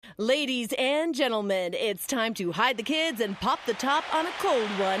Ladies and gentlemen, it's time to hide the kids and pop the top on a cold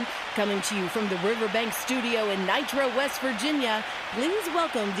one. Coming to you from the Riverbank studio in Nitro, West Virginia, please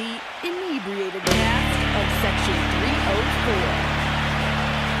welcome the inebriated cast of Section 304.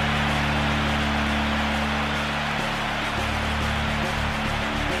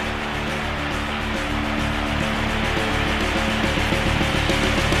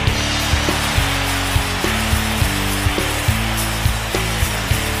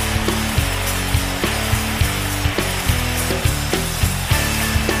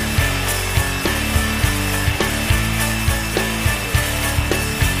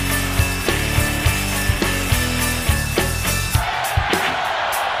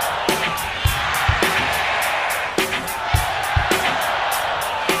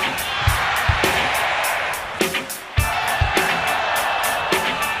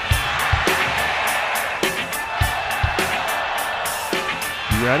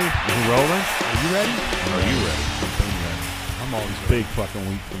 Big fucking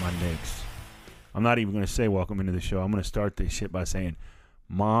week for my Knicks. I'm not even going to say welcome into the show. I'm going to start this shit by saying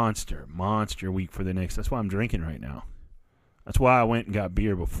monster week for the Knicks. That's why I'm drinking right now. That's why I went and got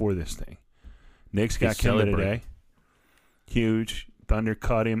beer before this thing. Knicks got Kemba today. Huge. Thunder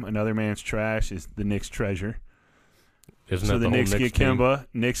cut him. Another man's trash is the Knicks treasure. So the Knicks get Kemba.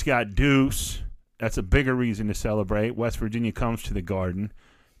 Knicks got Deuce. That's a bigger reason to celebrate. West Virginia comes to the Garden.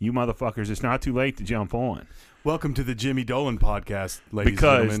 You motherfuckers, it's not too late to jump on. Welcome to the Jimmy Dolan podcast, ladies and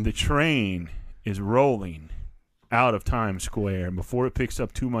gentlemen. Because the train is rolling out of Times Square, and before it picks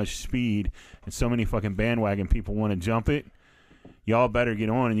up too much speed and so many fucking bandwagon people want to jump it, y'all better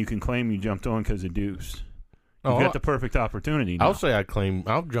get on, and you can claim you jumped on because of Deuce. You've got the perfect opportunity now. I'll say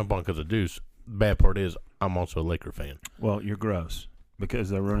I'll jump on because of Deuce. Bad part is I'm also a Laker fan. Well, you're gross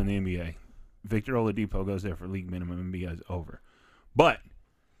because they're running the NBA. Victor Oladipo goes there for league minimum. NBA is over. But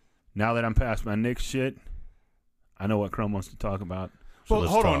now that I'm past my Knicks shit, I know what Chrome wants to talk about. So well,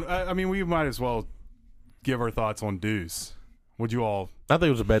 hold on. I mean, we might as well give our thoughts on Deuce. Would you all? I think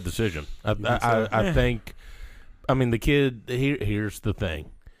it was a bad decision. I think, I mean, the kid, here's the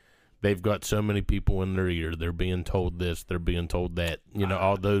thing. They've got so many people in their ear. They're being told this. They're being told that. You know,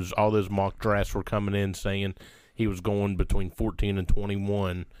 all those mock drafts were coming in saying he was going between 14 and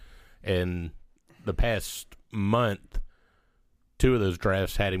 21. And the past month, 2 of those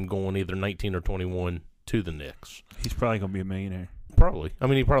drafts had him going either 19 or 21 to the Knicks. He's probably going to be a millionaire. Probably. I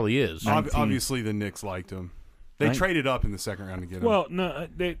mean, he probably is. Obviously, the Knicks liked him. They traded up in the second round to get him. Well, no,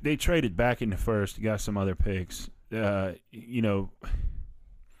 they traded back in the first, got some other picks. You know,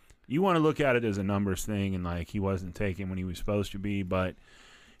 you want to look at it as a numbers thing, and like he wasn't taken when he was supposed to be. But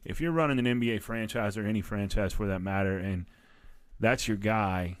if you're running an NBA franchise or any franchise for that matter, and that's your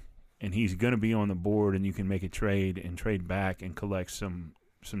guy, and he's going to be on the board, and you can make a trade and trade back and collect some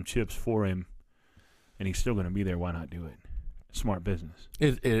chips for him, and he's still going to be there, why not do it? Smart business.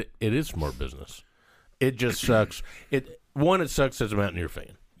 It is smart business. It just sucks. It sucks as a Mountaineer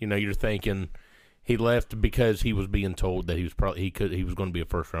fan. You know, you're thinking he left because he was being told that he was going to be a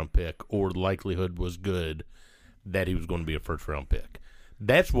first round pick, or the likelihood was good that he was going to be a first round pick.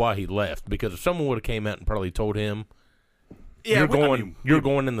 That's why he left. Because if someone would have came out and probably told him, you're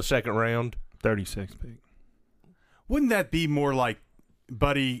going in the second round, 36 pick. Wouldn't that be more like,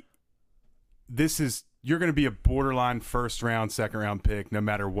 buddy, you're going to be a borderline first round, second round pick no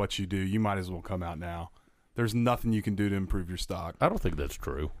matter what you do. You might as well come out now. There's nothing you can do to improve your stock. I don't think that's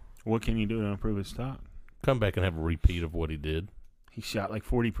true. What can you do to improve his stock? Come back and have a repeat of what he did. He shot like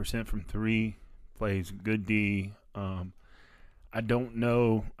 40% from 3, plays good D. I don't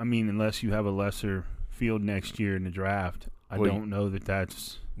know. I mean, unless you have a lesser field next year in the draft, I don't know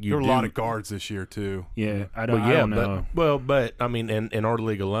that's... There are a lot of guards this year, too. Yeah, I don't know. But I mean, in our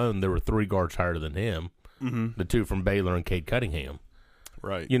league alone, there were 3 guards higher than him. Mm-hmm. The 2 from Baylor and Cade Cunningham.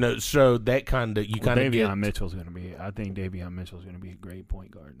 Right. You know, so that kind of Davion Mitchell's going to be. I think Davion Mitchell's going to be a great point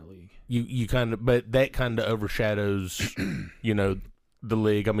guard in the league. You kind of, but that kind of overshadows, you know, the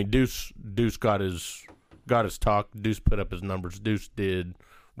league. I mean, Deuce got his talk. Deuce put up his numbers. Deuce did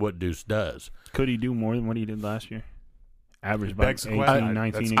what Deuce does. Could he do more than what he did last year? Average about 18,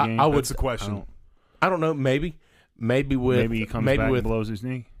 19 a game. That's the question. I don't know. Maybe he comes back and blows his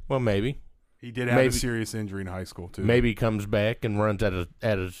knee. Well, maybe. He did have a serious injury in high school, too. Maybe he comes back and runs at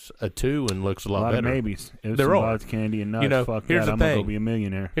a 2 and looks a lot better. A lot of maybes. They're all candy and nuts. You know, fuck here's that. I'm going to go be a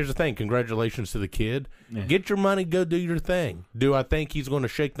millionaire. Here's the thing. Congratulations to the kid. Yeah. Get your money. Go do your thing. Do I think he's going to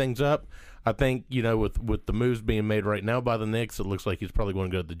shake things up? I think, you know, with the moves being made right now by the Knicks, it looks like he's probably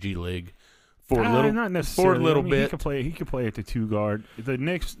going to go to the G League for a little, not necessarily. For a little bit. He could play at the 2 guard. The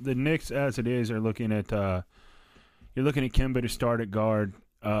Knicks as it is are looking at you're looking at Kemba to start at guard.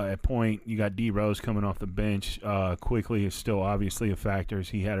 at point. You got D Rose coming off the bench. Quickly is still obviously a factor, as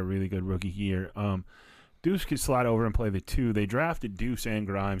he had a really good rookie year. Deuce could slide over and play the 2. They drafted Deuce and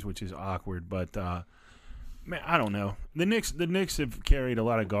Grimes, which is awkward, but man, I don't know. The Knicks have carried a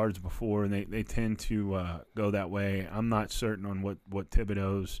lot of guards before, and they tend to go that way. I'm not certain on what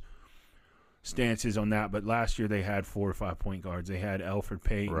Thibodeau's stance is on that, but last year they had 4 or 5 point guards. They had Elfrid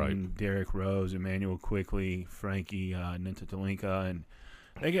Payton, Right. Derrick Rose, Emmanuel Quickley, Frankie Ntilikina, and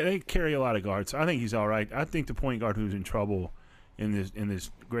they carry a lot of guards. So I think he's all right. I think the point guard who's in trouble in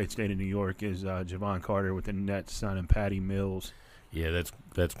this great state of New York is Javon Carter with the Nets signing Patty Mills. Yeah,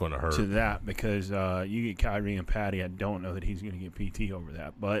 that's going to hurt. To that, because you get Kyrie and Patty, I don't know that he's going to get PT over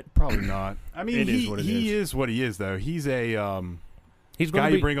that, but Probably not. I mean, It is what it he is. is what he is, though. He's a He's guy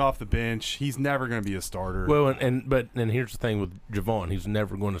going you to be bring off the bench. He's never going to be a starter. well, and here's the thing with Javon: he's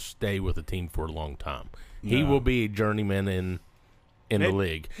never going to stay with a team for a long time. He No. will be a journeyman in the Maybe-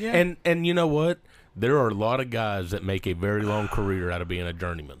 league. yeah. And you know what? There are a lot of guys that make a very long career out of being a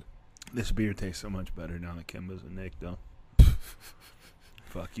journeyman. this beer tastes so much better now that Kemba's a Knick, though.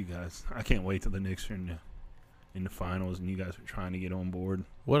 Fuck you guys. I can't wait till the Knicks are in the finals and you guys are trying to get on board.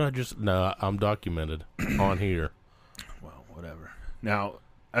 I'm documented on here. Well, whatever. Now,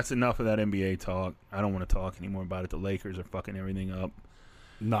 that's enough of that NBA talk. I don't want to talk anymore about it. The Lakers are fucking everything up.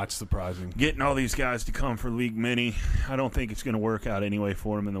 Not surprising. Getting all these guys to come for League Mini, I don't think it's going to work out anyway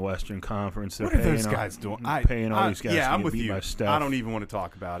for them in the Western Conference. They're What are those paying guys doing? Paying all these guys Yeah, to I'm get with beat you. by Steph. I don't even want to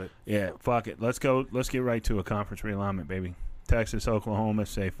talk about it. Yeah, fuck it. Let's go. Let's get right to a conference realignment, baby. Texas, Oklahoma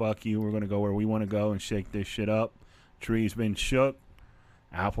say, fuck you. We're going to go where we want to go and shake this shit up. Tree's been shook.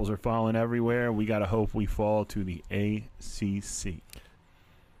 Apples are falling everywhere. We got to hope we fall to the ACC.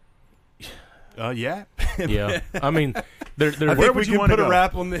 Yeah. Yeah, I mean, I where think would we you can wanna put a go?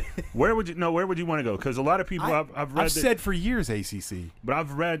 wrap on the. Where would you want to go? Because a lot of people I've read I've said for years ACC. but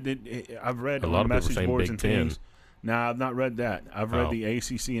I've read A lot on of people message saying boards Big and Ten. things. Nah, I've not read that. I've read Oh. the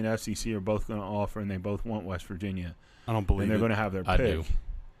ACC and SEC are both going to offer, and they both want West Virginia, I don't believe and they're it. going to have their I pick. do.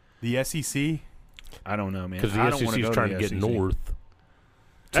 The SEC. I don't know, man. Because I the don't wanna SEC is go trying to get SEC. north.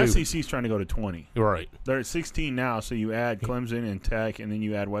 too. SEC's trying to go to 20. Right. They're at 16 now, so you add Clemson and Tech, and then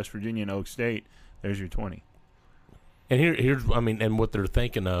you add West Virginia and Oak State. There's your 20. And and what they're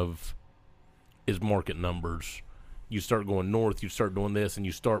thinking of is market numbers. You start going north, you start doing this, and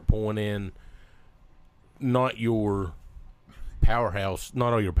you start pulling in not all your powerhouse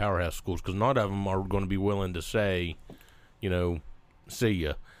schools, because not of them are going to be willing to say, see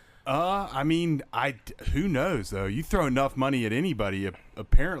ya. I mean, who knows though? You throw enough money at anybody,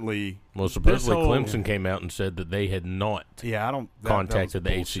 apparently. Well, supposedly whole- Clemson came out and said that they had not Yeah, I don't. contacted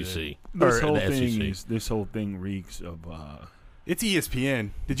the bullshit. ACC This or whole the thing SEC. this whole thing reeks of. It's ESPN.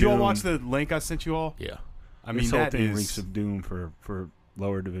 Did you all Doom. watch the link I sent you all? Yeah. I mean, this whole that thing is. reeks of doom for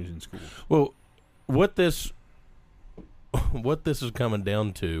lower division schools. Well, what this is coming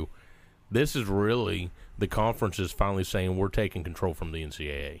down to, this is really the conference is finally saying we're taking control from the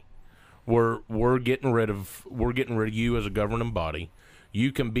NCAA. We're getting rid of you as a governing body.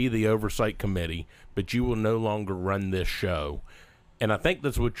 You can be the oversight committee, but you will no longer run this show. And I think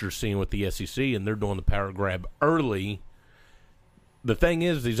that's what you're seeing with the SEC, and they're doing the power grab early. The thing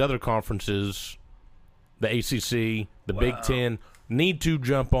is, these other conferences, the ACC, the Big Ten, need to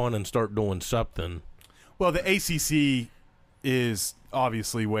jump on and start doing something. Well, the ACC is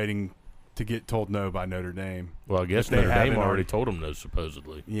obviously waiting to get told no by Notre Dame. Well, I guess If they Notre Dame haven't already already- told them no,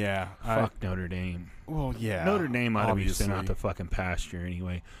 supposedly. Yeah. Fuck Notre Dame. Well, yeah. Notre Dame ought to be sent out obviously. to fucking pasture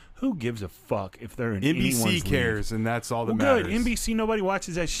anyway. Who gives a fuck if they're in NBC anyone's league? cares, and that's all that Well, matters. good. NBC, nobody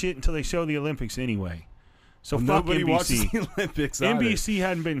watches that shit until they show the Olympics anyway. So Well, fuck nobody watches NBC. the Olympics either. NBC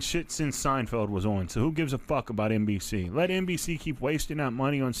hadn't been shit since Seinfeld was on, so who gives a fuck about NBC? Let NBC keep wasting that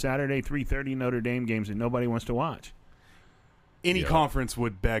money on Saturday 3:30 Notre Dame games that nobody wants to watch. Any Yeah. conference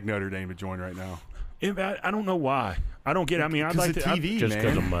would beg Notre Dame to join right now. I don't know why. I don't get it. I mean, I'd Because like of to. TV, Just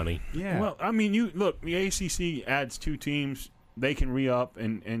because man. of money. Yeah. Well, I mean, you look. The ACC adds 2 teams. They can re-up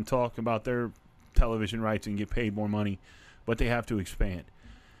and talk about their television rights and get paid more money, but they have to expand.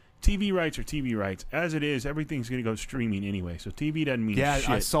 TV rights are TV rights. As it is, everything's going to go streaming anyway. So TV doesn't mean yeah, shit.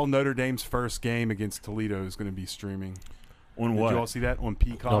 I saw Notre Dame's first game against Toledo is going to be streaming. On Did what? you all see that on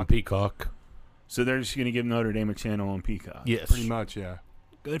Peacock? On Peacock. So they're just going to give Notre Dame a channel on Peacock. Yes. Pretty much, yeah.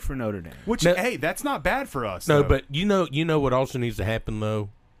 Good for Notre Dame. Which, Now- hey, that's not bad for us. No, though. but you know what also needs to happen though,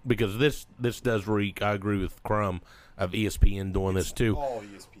 because this does reek. I agree with Crum of ESPN doing this too. all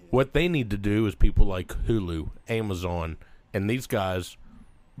ESPN. What they need to do is people like Hulu, Amazon, and these guys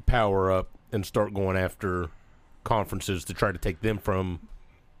power up and start going after conferences to try to take them from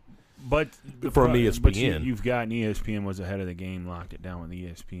But from ESPN. But you've gotten ESPN was ahead of the game, locked it down with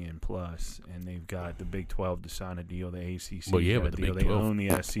ESPN Plus, and they've got the Big 12 to sign a deal. The ACC, well, yeah, but the deal. Big 12, they own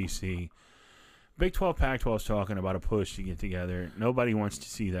the SEC. Big 12, Pac-12 is talking about a push to get together. Nobody wants to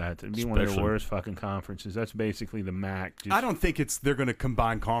see that. It'd be one of the worst fucking conferences. That's basically the MAC. I don't think they're going to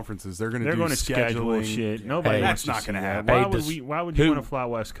combine conferences. They're going to schedule shit. Nobody. That's not going to happen. Why would you want to fly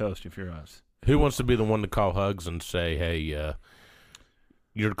West Coast if you're us? Who wants to be the one to call Hugs and say, "Hey,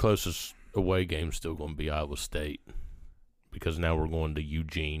 your closest away game's still going to be Iowa State because now we're going to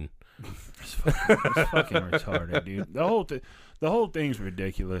Eugene." It's fucking retarded, dude. The whole thing's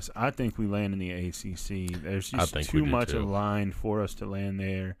ridiculous. I think we land in the ACC. There's just too much aligned for us to land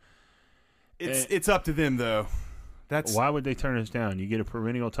there. It's up to them though. Why would they turn us down? You get a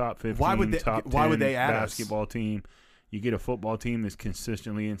perennial top 15, top 10 basketball team. You get a football team that's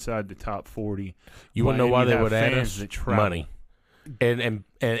consistently inside the top 40. You want to know why they would add us? Money. And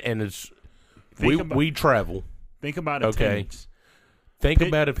it's we travel. Think about attendance. Think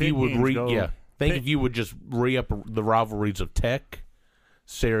about if you would if you would just re-up the rivalries of Tech,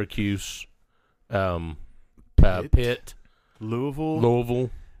 Syracuse, Pitt, Louisville.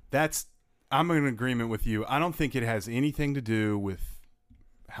 I'm in agreement with you. I don't think it has anything to do with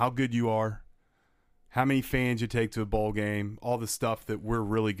how good you are, how many fans you take to a bowl game, all the stuff that we're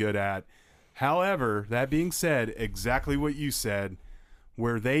really good at. However, that being said, exactly what you said,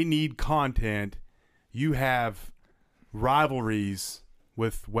 where they need content, you have rivalries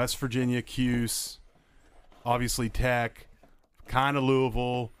with West Virginia, Cuse, obviously Tech, kind of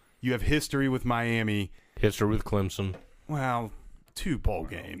Louisville. You have history with Miami. History with Clemson. Well, 2 bowl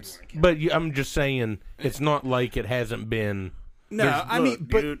games. But I'm just saying, it's not like it hasn't been. No,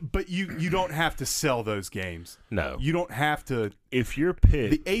 but you don't have to sell those games. No. You don't have to. If you're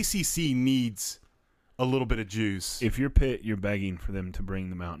Pitt. The ACC needs a little bit of juice. If you're Pitt, you're begging for them to bring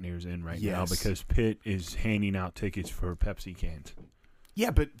the Mountaineers in now because Pitt is handing out tickets for Pepsi cans.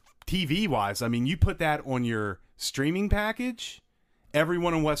 Yeah, but TV-wise, I mean, you put that on your streaming package,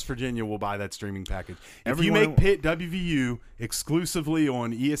 everyone in West Virginia will buy that streaming package. If you make Pitt WVU exclusively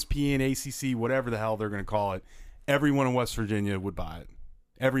on ESPN, ACC, whatever the hell they're going to call it, everyone in West Virginia would buy it.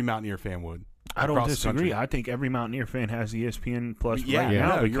 Every Mountaineer fan would. I don't disagree. I think every Mountaineer fan has ESPN Plus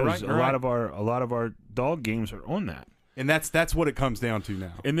now because a lot of our dog games are on that. And that's what it comes down to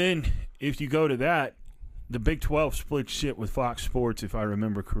now. And then if you go to that, the Big 12 split shit with Fox Sports, if I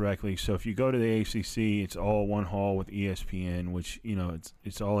remember correctly. So if you go to the ACC, it's all one hall with ESPN, which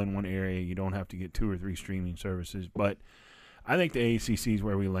it's all in one area. You don't have to get 2 or 3 streaming services. But I think the ACC is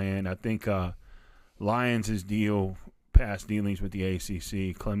where we land. I think Lions' past dealings with the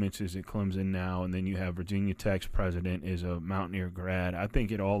ACC. Clements is at Clemson now, and then you have Virginia Tech's president is a Mountaineer grad. I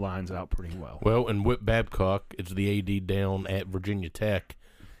think it all lines out pretty well. Well, and Whit Babcock is the AD down at Virginia Tech,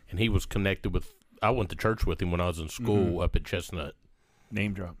 and he was connected with. I went to church with him when I was in school up at Chestnut.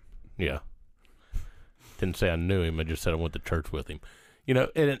 Name drop. Yeah. Didn't say I knew him. I just said I went to church with him.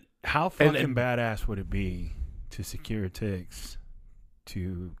 How fucking badass would it be to secure tickets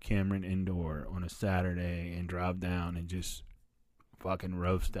to Cameron Indoor on a Saturday and drive down and just fucking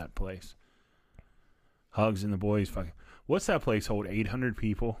roast that place? Hugs and the boys fucking. What's that place hold? 800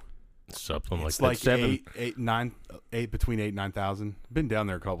 people? Something it's like that. Between 8,000 and 9,000. Been down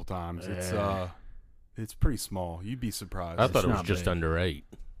there a couple times. It's pretty small. You'd be surprised. I thought it was just under 8.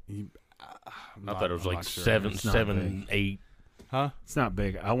 I thought it was like sure. 7, 8. Huh? It's not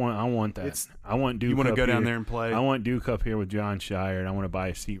big. I want that. I want Duke. You want to go down here. there and play? I want Duke up here with John Shire, and I want to buy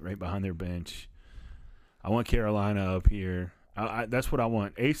a seat right behind their bench. I want Carolina up here. That's what I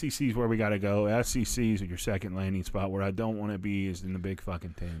want. ACC is where we got to go. SEC is your second landing spot. Where I don't want to be is in the Big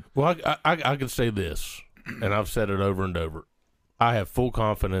fucking 10. Well, I can say this, and I've said it over and over. I have full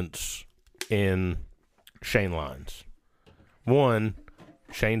confidence in Shane Lyons. One,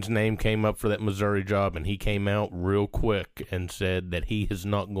 Shane's name came up for that Missouri job, and he came out real quick and said that he is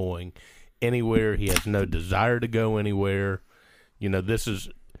not going anywhere. He has no desire to go anywhere. This is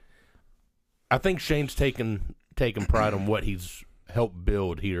 – I think Shane's taken pride in what he's helped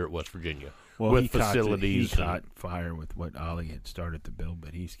build here at West Virginia with facilities. He caught fire with what Ollie had started to build,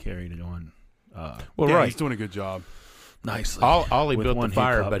 but he's carried it on. He's doing a good job. Nicely. Ollie built the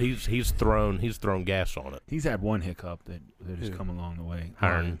fire, hiccup. But he's thrown gas on it. He's had one hiccup that has come along the way.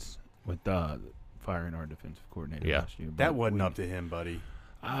 With firing our defensive coordinator last year. That wasn't up to him, buddy.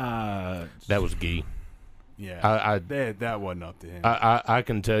 That was Gee. Yeah, that wasn't up to him. I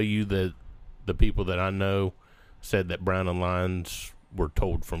can tell you that the people that I know said that Brown and Lyons were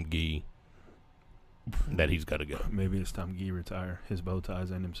told from Gee that he's got to go. Maybe it's time Gee retire. His bow ties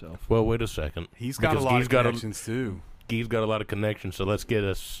and himself. Well, wait a second. He's got a lot of connections too. Guy's got a lot of connections, so let's get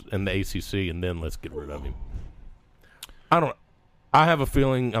us in the ACC, and then let's get rid of him. I have a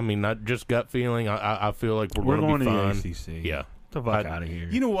feeling. I mean, not just gut feeling. I feel like we're going to be fine. To the ACC. Yeah. Get the fuck out of here.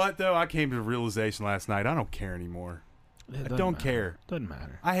 You know what, though? I came to the realization last night. I don't care anymore. I don't care. Doesn't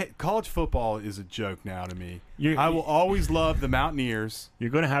matter. College football is a joke now to me. I will always love the Mountaineers. You're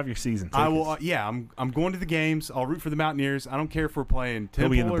going to have your season tickets. I will. Yeah, I'm going to the games. I'll root for the Mountaineers. I don't care if we're playing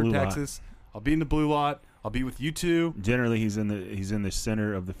Temple or Texas. I'll be in the blue lot. I'll be with you two. Generally, he's in the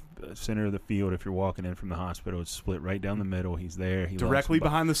center of the field. If you're walking in from the hospital, it's split right down the middle. He's there. He directly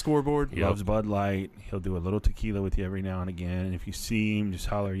behind the scoreboard. He loves Bud Light. He'll do a little tequila with you every now and again. And if you see him, just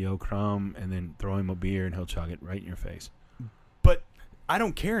holler "Yo, Crumb," and then throw him a beer, and he'll chug it right in your face. But I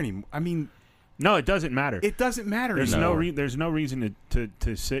don't care anymore. I mean, no, it doesn't matter. It doesn't matter. There's no reason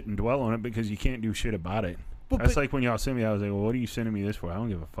to sit and dwell on it because you can't do shit about it. That's like when y'all sent me. I was like, "Well, what are you sending me this for? I don't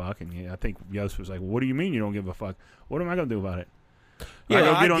give a fuck." And I think Yost was like, well, "What do you mean you don't give a fuck? What am I gonna do about it?" Yeah,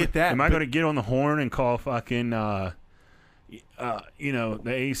 I get that. Am I gonna get on the horn and call fucking, the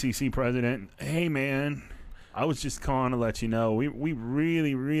ACC president? Hey, man, I was just calling to let you know we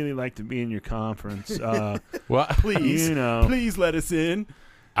really, really like to be in your conference. Well, please, please let us in.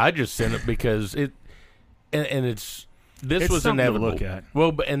 I just sent it because it, and it's. This was inevitable. To look at.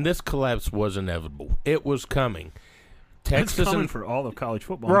 Well, and this collapse was inevitable. It was coming. Texas it's coming for all of college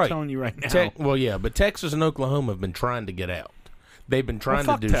football. Right. I'm telling you right now. But Texas and Oklahoma have been trying to get out. They've been trying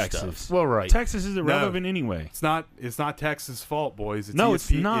to do Texas. stuff. Well, right. Texas is irrelevant anyway. It's not Texas' fault, boys. It's not. It's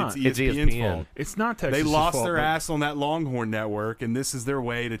ESPN's fault. It's not Texas' fault. They lost their fault, ass on that Longhorn network, and this is their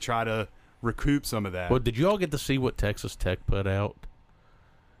way to try to recoup some of that. Well, did you all get to see what Texas Tech put out?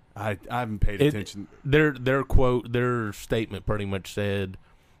 I haven't paid attention. Their quote, their statement pretty much said,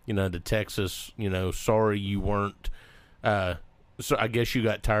 to Texas, sorry you weren't. So I guess you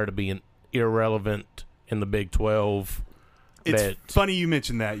got tired of being irrelevant in the Big 12. It's funny you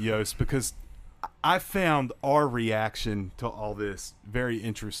mentioned that, Yost, because I found our reaction to all this very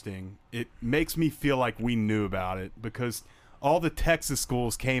interesting. It makes me feel like we knew about it because all the Texas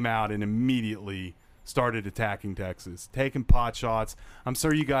schools came out and immediately started attacking Texas, taking pot shots. I'm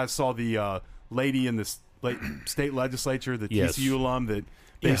sure you guys saw the lady in the state legislature, the TCU alum, that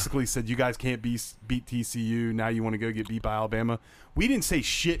basically said, you guys can't beat TCU. Now you want to go get beat by Alabama. We didn't say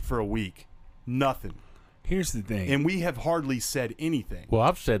shit for a week. Nothing. Here's the thing. And we have hardly said anything. Well,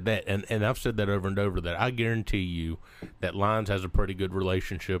 I've said that, and I've said that over and over, that I guarantee you that Lyons has a pretty good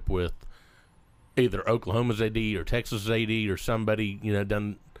relationship with either Oklahoma's AD or Texas' AD or somebody,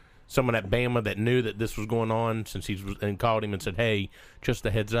 done – someone at Bama that knew that this was going on and called him and said, hey, just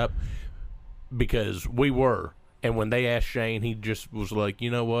a heads up, because we were. And when they asked Shane, he just was like, you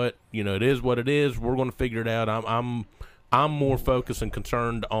know what? It is what it is. We're going to figure it out. I'm more focused and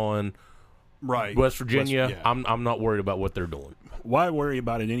concerned on West Virginia. I'm not worried about what they're doing. Why worry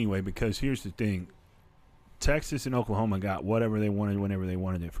about it anyway? Because here's the thing. Texas and Oklahoma got whatever they wanted whenever they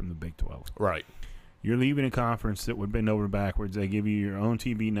wanted it from the Big 12. Right. You're leaving a conference that would bend over backwards. They give you your own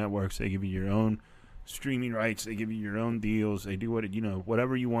TV networks. They give you your own streaming rights. They give you your own deals. They do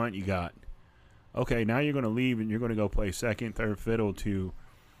whatever you want, you got. Okay, now you're going to leave and you're going to go play second, third fiddle to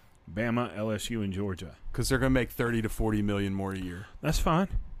Bama, LSU, and Georgia. Because they're going to make $30 to $40 million more a year. That's fine.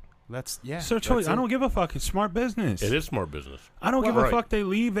 That's choice. I don't give a fuck. It's smart business. It is smart business. I don't give a fuck. They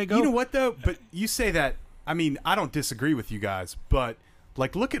leave. They go. You know what though? But you say that. I mean, I don't disagree with you guys. But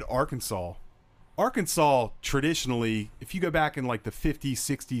look at Arkansas. Arkansas, traditionally, if you go back in the 50s,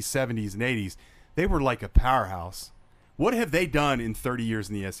 60s, 70s, and 80s, they were like a powerhouse. What have they done in 30 years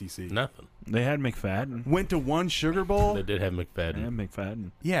in the SEC? Nothing. They had McFadden. Went to one Sugar Bowl. They did have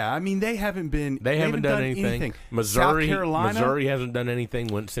McFadden. Yeah, I mean, they haven't done anything. Missouri, South Carolina. Missouri hasn't done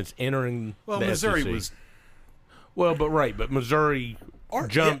anything since entering the Missouri SEC. was. Well, but Missouri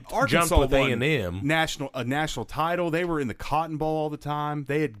jumped with A&M. A national title. They were in the Cotton Bowl all the time.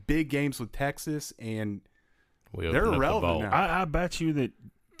 They had big games with Texas, and they're irrelevant now. I bet you that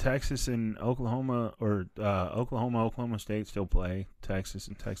Texas and Oklahoma, or Oklahoma State still play. Texas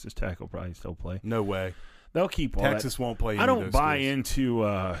and Texas Tech will probably still play. No way. They'll keep all Texas that. Won't play. I don't buy into.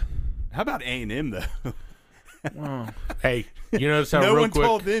 How about A&M though? Well, hey, you notice how no real one quick,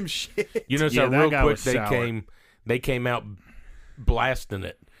 told them shit. You notice how real quick they came out blasting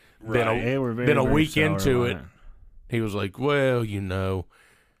it. Right. Then a week into it, he was like, "Well, we'll do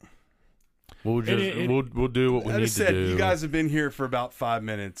what we need to do." You guys have been here for about 5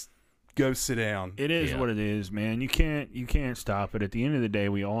 minutes. Go sit down. It is what it is, man. You can't stop it. At the end of the day,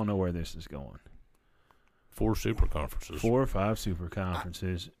 we all know where this is going. 4 super conferences. 4 or 5 super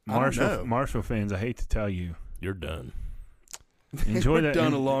conferences. I don't know. Marshall fans, I hate to tell you, you're done. Enjoy that.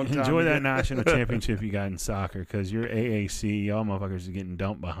 Done a long time enjoy that ago. national championship you got in soccer, because your AAC, y'all motherfuckers are getting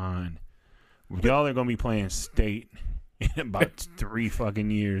dumped behind. Y'all are gonna be playing state in about 3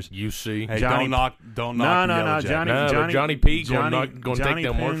 fucking years. UC. Hey, Johnny- don't knock the No, Yellow Jacket. but Johnny P gonna take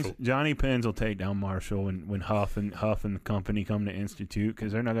down Pins, Marshall. Johnny Pins will take down Marshall when Huff and the company come to Institute,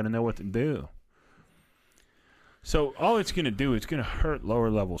 because they're not going to know what to do. So all it's going to do, it's going to hurt lower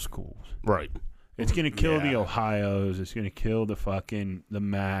level schools. Right. It's going to kill the Yeah. Ohios. It's going to kill the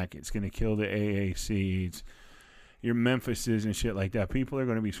MAC. It's going to kill the AACs, your Memphises and shit like that. People are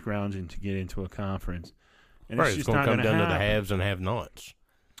going to be scrounging to get into a conference. And Right. it's It's just going not to come going to down to the happen. haves and have-nots.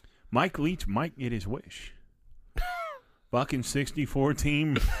 Mike Leach might get his wish. Fucking 64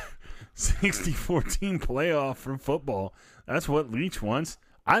 team playoff for football. That's what Leach wants.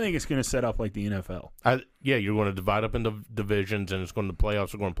 I think it's going to set up like the NFL. Yeah, you're going to divide up into divisions, and the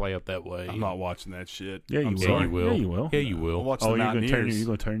playoffs are going to play out that way. I'm not watching that shit. Yeah, you I'm will. sorry. Yeah, you will. Yeah, you will. Yeah, you I'll will. watch Oh, the you're Mountaineers.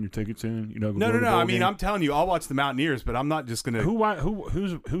 going to turn your tickets in? You're not gonna No, go no, to the no. bowl I mean, game? I'm telling you, I'll watch the Mountaineers, but I'm not just going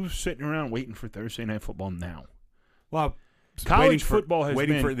to. Who's sitting around waiting for Thursday Night Football now? Well, College waiting for- football has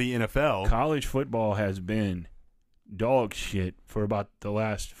waiting been- for the NFL. College football has been dog shit for about the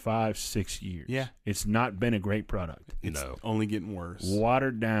last 5-6 years. Yeah. It's not been a great product. It's No. only getting worse.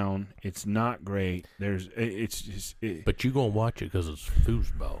 Watered down. It's not great. It's just But you're going to watch it because it's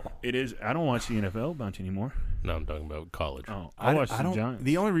foosball. it is. I don't watch the NFL bunch anymore. No, I'm talking about college. Oh, I watch the don't. Giants.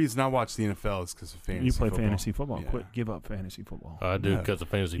 The only reason I watch the NFL is because of fantasy. You play football. fantasy football. Yeah. Quit. Give up fantasy football. I do No. because of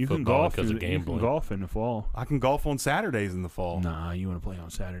fantasy You can football golf. because of You can gambling. golf in the fall. I can golf on Saturdays in the fall. Nah, you want to play on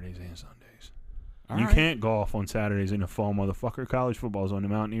Saturdays and Sundays. All You right. can't golf on Saturdays in the fall, motherfucker. College football's on. The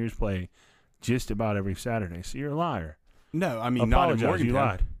Mountaineers play just about every Saturday. So you're a liar. No, I mean not in Apologize. Morgantown. You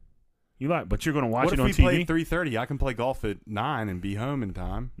lied. You lied. But you're going to watch What it if on we TV? play 3:30? I can play golf at 9 and be home in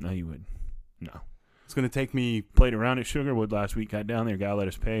time. No, you wouldn't. No. It's going to take me. Played around at Sugarwood last week. Got down there. Guy let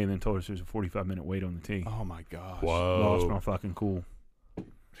us pay, and then told us there's a 45-minute wait on the tee. Oh my gosh! Lost my Whoa. fucking cool.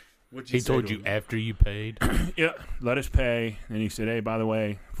 What'd He say told to you him? after you paid? Yeah, let us pay. And he said, hey, by the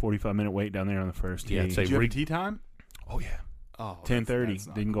way, 45-minute wait down there on the first tee. Yeah, I'd say Did you have a read- tea time? Oh, yeah. Oh, 10:30. that's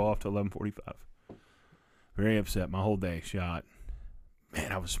not Didn't cool. go off till 11:45. Very upset. My whole day shot.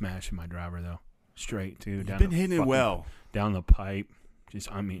 Man, I was smashing my driver, though. Straight, too. You've Down been the hitting it fucking- well. Down the pipe. Just,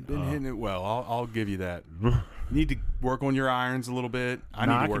 I mean, Been hitting it well. I'll give you that. You need to work on your irons a little bit. I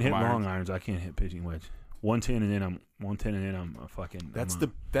nah, need I to work can hit on my long irons. irons. I can't hit pitching wedge. 110 and then I'm a fucking. That's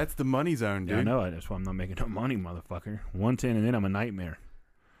the money zone, dude. Yeah, I know it. That's why I'm not making no money, motherfucker. 110 and then I'm a nightmare.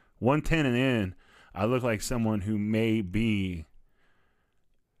 110 and then I look like someone who may be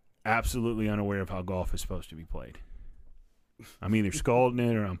absolutely unaware of how golf is supposed to be played. I'm either scolding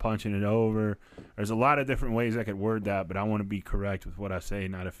it or I'm punching it over. There's a lot of different ways I could word that, but I want to be correct with what I say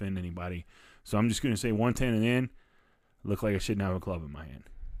and not offend anybody. So I'm just going to say 110 and in, look like I shouldn't have a club in my hand.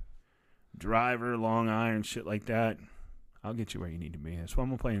 Driver, long iron, shit like that, I'll get you where you need to be. That's why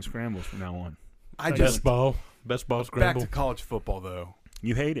I'm playing scrambles from now on. I Best just Best ball back scramble. to college football though.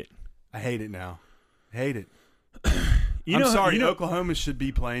 You hate it. I hate it now. Hate it. You I'm know, sorry. you know- Oklahoma should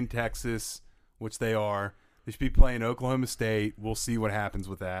be playing Texas, which they are. They should be playing Oklahoma State. We'll see what happens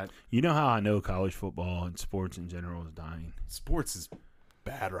with that. You know how I know college football and sports in general is dying? Sports is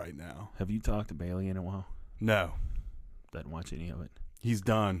bad right now. Have you talked to Bailey in a while? No, Doesn't watch any of it. he's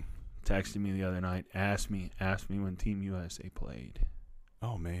done. Texted me the other night, asked me when Team USA played.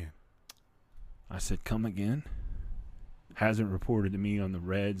 Oh man. I said, come again? Hasn't reported to me on the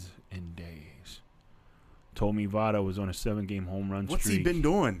Reds in days. Told me Votto was on a 7-game home run What's streak. he been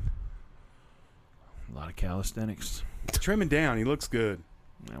doing? A lot of calisthenics. Trimming down. He looks good.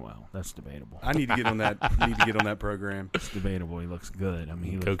 Yeah, well, that's debatable. I need to get on that. Need to get on that program. It's debatable. He looks good. I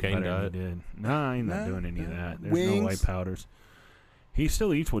mean, he looks Cocaine better diet? than he did. Nah, he's not No, doing any of no. that. There's no Wings? white powders. He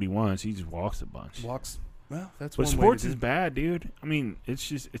still eats what he wants. He just walks a bunch. Walks. Well, that's But one sports way is to do. bad, dude. I mean, it's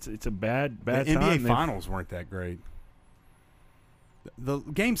just it's a bad The time. NBA They've- finals weren't that great. The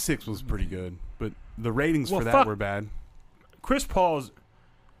game 6 was pretty good, but the ratings Well, for that fuck. were bad. Chris Paul's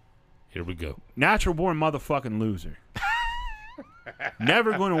Here we go. natural born motherfucking loser.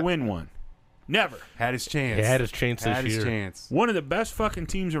 Never going to win one. Never. Had his chance. He had his chance Had this his year. chance. One of the best fucking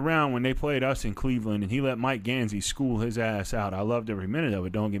teams around when they played us in Cleveland, and he let Mike Gansey school his ass out. I loved every minute of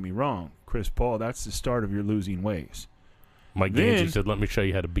it. Don't get me wrong. Chris Paul, that's the start of your losing ways. Mike Then- Gansey said, "Let me show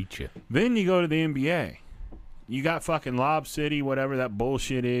you how to beat you." Then you go to the NBA. You got fucking Lob City, whatever that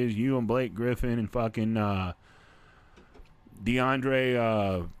bullshit is. You and Blake Griffin and fucking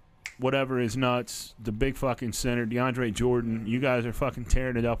DeAndre, whatever is nuts. The big fucking center, DeAndre Jordan. You guys are fucking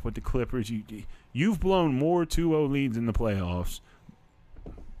tearing it up with the Clippers. You've blown more 2-0 leads in the playoffs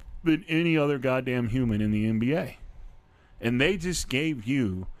than any other goddamn human in the NBA. And they just gave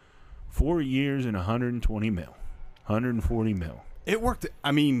you 4 years and $120 million, $140 million. It worked.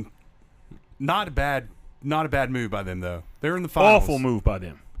 I mean, not a bad move by them though. They're in the finals. Awful move by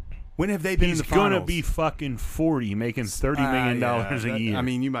them. When have they been in He's the finals? going to be fucking 40, making $30 million a year. I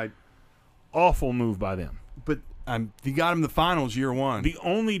mean, you might. Awful move by them. But you got him in the finals year one. The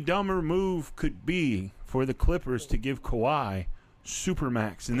only dumber move could be for the Clippers to give Kawhi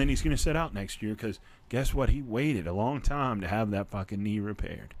Supermax, and then he's going to sit out next year because guess what? He waited a long time to have that fucking knee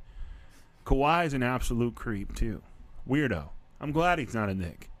repaired. Kawhi is an absolute creep, too. Weirdo. I'm glad he's not a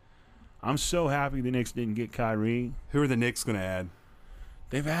Knick. I'm so happy the Knicks didn't get Kyrie. Who are the Knicks going to add?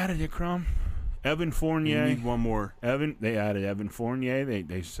 They've added it, Crumb. Evan Fournier. You need one more. They added Evan Fournier.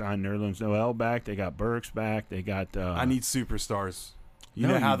 They signed Nerlens Noel back. They got Burks back. They got. I need superstars. You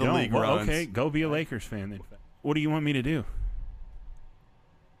no, know how you the don't. league Well, runs. okay, go be a Lakers fan then. What do you want me to do?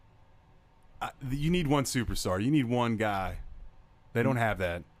 You need one superstar. You need one guy. They don't have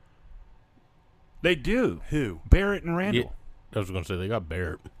that. They do. Who? Barrett and Randall. Yeah, I was going to say they got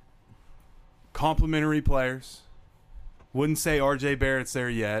Barrett. Complementary players. Wouldn't say R.J. Barrett's there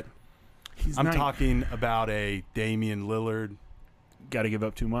yet. I'm talking about a Damian Lillard. Got to give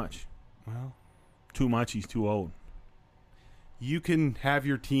up too much. Well, Too much. He's too old. you can have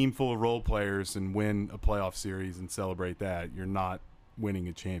your team full of role players and win a playoff series and celebrate that. You're not winning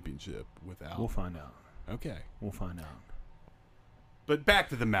a championship without. We'll find out. Okay. We'll find out. But back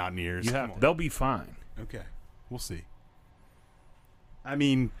to the Mountaineers. Come on. They'll be fine. Okay. We'll see. I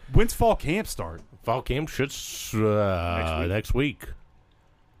mean, when's fall camp start? Fall camp should next week.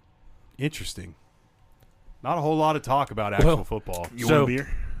 Interesting. Not a whole lot of talk about actual football. You So- want a beer?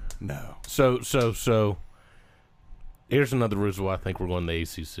 No. So here's another reason why I think we're going to the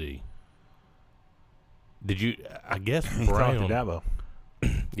ACC. Did you? I guess He talked to Brown. Dabo.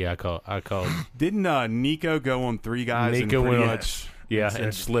 Yeah, I called. Didn't Nico go on three guys Nico and pretty went on- much Yeah, Said-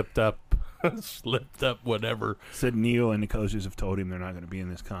 and slipped up, whatever. Said Neil and the coaches have told him they're not going to be in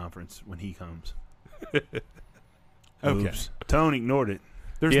this conference when he comes. Okay. Oops. Tone ignored it.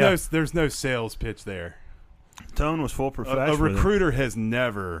 There's no sales pitch there. Tone was full A professional. recruiter has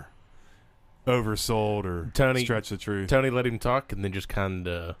never oversold or Tony- stretched the truth. Tony let him talk, and then just kind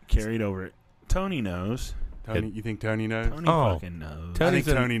of. Carried over it. Tony knows. Tony, you think Tony knows? Tony Oh. fucking knows. Tony- I think Tony's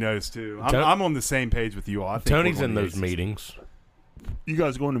in- Tony knows too. Ton- I'm on the same page with you all. I think Tony's we're in going those to the ACC. meetings. You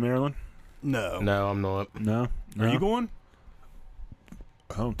guys going to Maryland? No. No, I'm not. No. Are you going?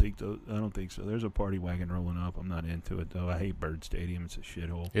 I don't think so. There's a party wagon rolling up. I'm not into it though. I hate Bird Stadium. It's a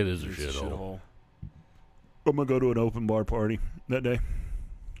shithole. It is a It's shithole. I'm gonna go to an open bar party that day.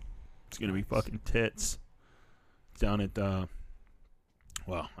 It's gonna be fucking tits. Down at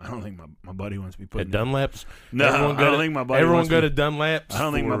well, I don't think my buddy wants me At putting Dunlap's. No, everyone I go don't to, think my buddy Everyone wants go me- to Dunlap's. I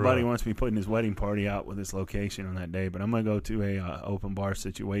don't think my for, buddy wants me putting his wedding party out with this location on that day, but I'm gonna go to a open bar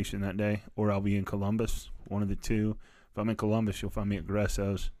situation that day, or I'll be in Columbus, one of the two. If I'm in Columbus, you'll find me at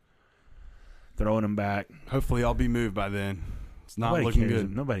Gresso's, throwing them back. Hopefully, I'll be moved by then. It's not Nobody looking cares.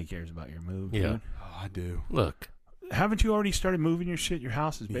 good. Nobody cares about your move. Yeah. dude. Oh, I do. Look, Haven't you already started moving your shit? Your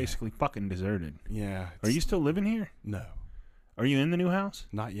house is Yeah. basically fucking deserted. Yeah. Are you still living here? No, Are you in the new house?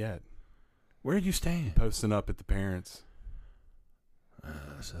 not yet. Where did you stay? Posting up at the parents.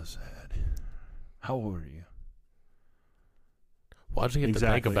 So sad. How old are you? why does he have to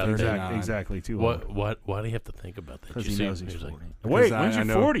think about that? exactly. Exactly. Too What? old. Why do you have to think about that? Because You he see knows him, he's like, 40. Wait, I when's your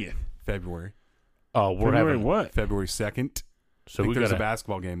know. 40th? February. oh, we're February having. what? February 2nd. So I we think there's got a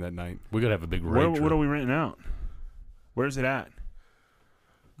basketball game that night. have a big Where, road what are trip. we renting out? Where's it at?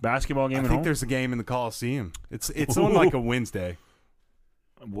 Basketball game I at think home? there's a game in the Coliseum. It's on like a Wednesday.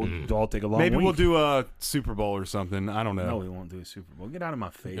 We'll all take a long Maybe week. we'll do a Super Bowl or something. I don't know. No, we won't do a Super Bowl. Get out of my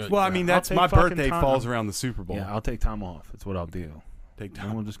face. Well, Well, I mean, I'll that's take my fucking birthday time. falls around the Super Bowl. Yeah, I'll take time off. That's what I'll do. Take Then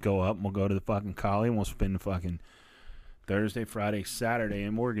time. we'll just go up and we'll go to the fucking Collie and we'll spend the fucking Thursday, Friday, Saturday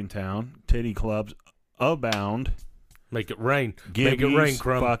in Morgantown. Titty clubs abound. Make it rain. Gibbies, Make it rain,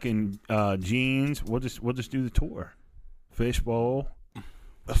 Crumb. fucking jeans. We'll just do the tour. Fishbowl.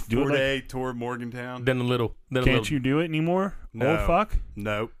 A do it like- 4-day tour of Morgantown. Then a little. Can't you do it anymore? No. Old fuck.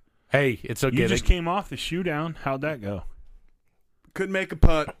 Nope. Hey, it's okay. You just came off the shoe down. How'd that go? Couldn't make a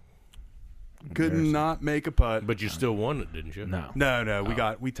putt. Could Embarrassing. not make a putt. But you still won it, didn't you? No.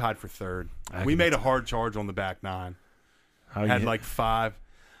 No, we tied for third. I We can- made a hard charge on the back nine. How Had you like 5.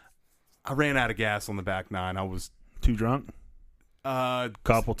 I ran out of gas on the back nine. I was too drunk?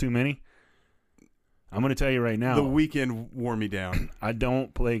 Couple too many? I'm going to tell you right now. the weekend wore me down. I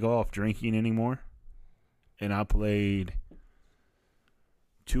don't play golf drinking anymore. And I played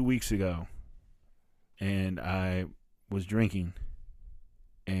 2 weeks ago. And I was drinking.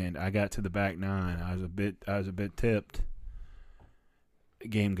 And I got to the back nine. I was a bit tipped.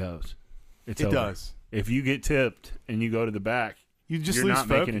 game goes. It does. If you get tipped and you go to the back, you're lose not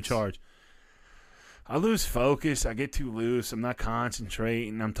focus. Making a charge. I lose focus. I get too loose. I'm not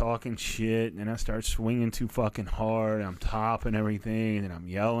concentrating. I'm talking shit, and then I start swinging too fucking hard. I'm topping everything, and then I'm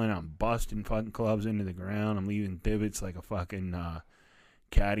yelling. I'm busting fucking clubs into the ground. I'm leaving divots like a fucking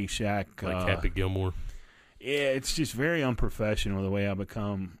Caddyshack. Like Happy Gilmore. Yeah, it's just very unprofessional the way I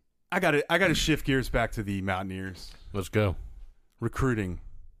become. I gotta shift gears back to the Mountaineers. Let's go. Recruiting.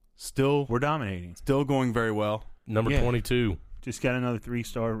 We're dominating. Still going very well. Number 22. Just got another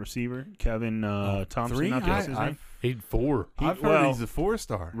 3-star receiver, Kevin Thompson. 3? That's his name. He's 4. I've heard he's a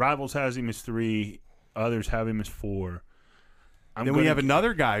 4-star. Rivals has him as 3. Others have him as 4. Then we have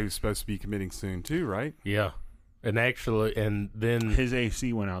another guy who's supposed to be committing soon too, right? Yeah. And then his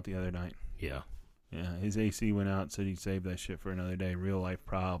AC went out the other night. Yeah. Yeah, his AC went out, said he'd save that shit for another day. Real life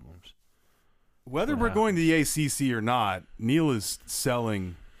problems. Whether we're going to the ACC or not, Neil is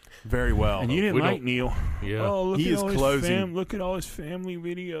selling very well. And you didn't like Neil. Yeah. Oh, look he at is all closing. Look at all his family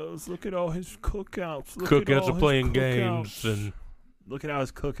videos. Look at all his cookouts. Cookouts are playing games. And look at how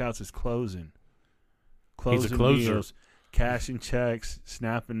his cookouts is closing. He's a closer. Meals, cashing checks,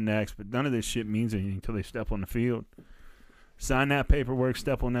 snapping necks, but none of this shit means anything until they step on the field. Sign that paperwork,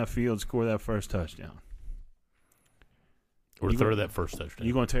 step on that field, score that first touchdown. Or throw that first touchdown.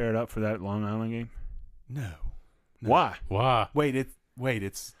 You going to tear it up for that Long Island game? No. Why? Wait, it's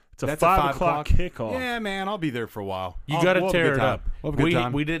a 5 o'clock kickoff. Yeah, man, I'll be there for a while. You got to tear it up. We'll have a good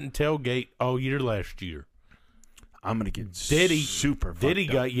time. We didn't tailgate all year last year. I'm going to get super fucked Diddy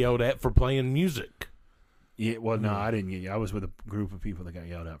up. got yelled at for playing music. Yeah, well, no, I didn't get. I was with a group of people that got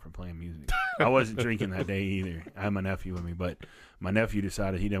yelled at for playing music. I wasn't drinking that day either. I had my nephew with me, but my nephew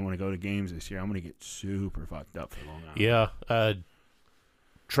decided he didn't want to go to games this year. I'm going to get super fucked up for Long Island. Yeah,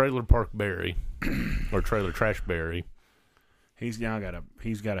 Trailer Park Barry or Trailer Trash Barry. He's got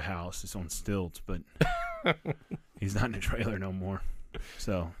a house. It's on stilts, but he's not in a trailer no more.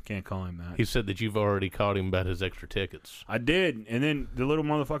 So can't call him that. He said that you've already caught him about his extra tickets. I did, and then the little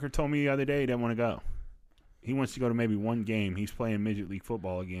motherfucker told me the other day he didn't want to go. He wants to go to maybe one game. He's playing midget league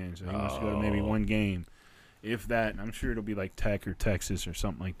football again, so he wants to go to maybe one game, if that. And I'm sure it'll be like Tech or Texas or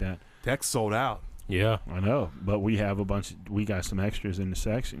something like that. Tech's sold out. Yeah, I know, but we have we got some extras in the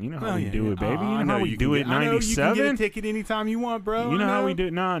section. You know how we do it, baby. I You know how we do it. 97. You can get a ticket anytime you want, bro. You know how we do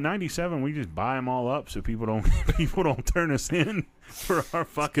it. 97. We just buy them all up so people don't turn us in for our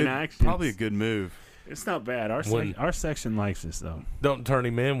fucking actions. Probably a good move. It's not bad. Our section likes us though. Don't turn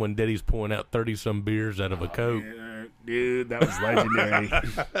him in when Diddy's pouring out 30-some beers out of a Coke. Yeah, dude, that was legendary.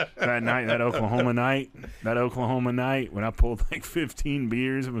 that night, that Oklahoma night, when I pulled like 15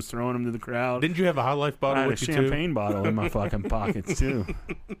 beers and was throwing them to the crowd. Didn't you have a High Life bottle I had with a you champagne bottle in my fucking pockets too.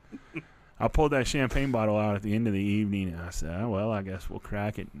 I pulled that champagne bottle out at the end of the evening, and I said, "Oh, well, I guess we'll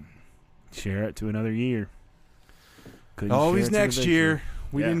crack it and share it to another year." Always next year.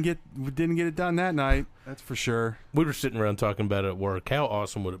 We Yeah. didn't get it done that night. That's for sure. We were sitting around talking about it at work. How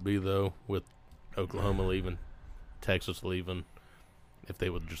awesome would it be though, with Oklahoma leaving, Texas leaving, if they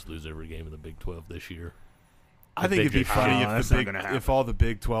would just lose every game in the Big 12 this year? I think it'd be funny if all the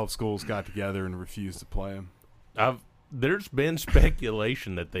Big 12 schools got together and refused to play them. There's been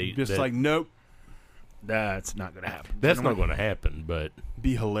speculation that they nope. That's not going to happen. That's not going to happen, but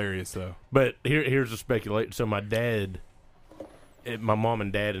be hilarious though. But here's the speculation. So my mom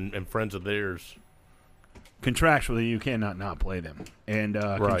and dad and friends of theirs, contractually, you cannot not play them, and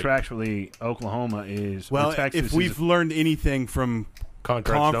contractually, Oklahoma is Texas. If we've learned anything from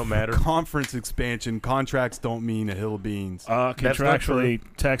contracts don't matter. Conference expansion, contracts don't mean a hill of beans. Contractually,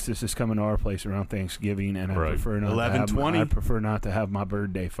 Texas is coming to our place around Thanksgiving, and I prefer not 11/20. I prefer not to have my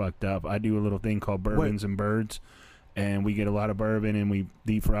bird day fucked up. I do a little thing called bourbons and birds, and we get a lot of bourbon and we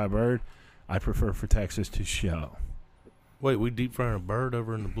deep fry bird. I prefer for Texas to show. Wait, we deep frying a bird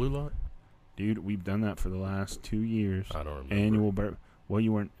over in the blue lot? Dude, we've done that for the last 2 years. I don't remember. Annual bird. Well,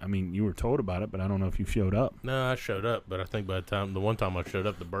 you weren't. I mean, you were told about it, but I don't know if you showed up. No, I showed up, but I think by the one time I showed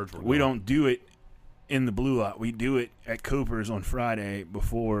up, the birds were gone. We don't do it in the blue lot. We do it at Cooper's on Friday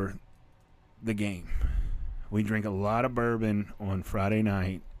before the game. We drink a lot of bourbon on Friday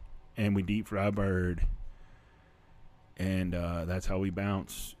night, and we deep fry bird, and that's how we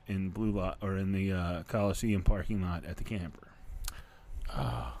bounce in blue lot or in the Coliseum parking lot at the camper.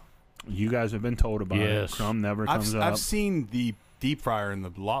 You guys have been told about it. Crumb never comes up. I've seen the deep fryer in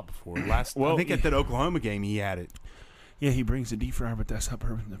the lot before. I think at that Oklahoma game he had it. Yeah, he brings the deep fryer, but that's not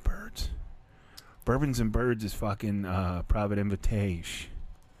bourbons and birds. Bourbons and birds is fucking private invitation.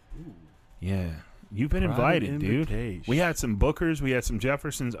 Yeah. You've been Private invited, dude. invitation. We had some Bookers. We had some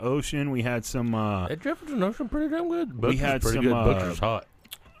Jefferson's Ocean. We had some. That Jefferson Ocean pretty damn good. Butcher's had pretty some, good. Butcher's hot.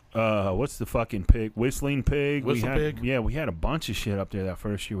 What's the fucking pig? Whistling Pig. Whistle Pig? Yeah, we had a bunch of shit up there that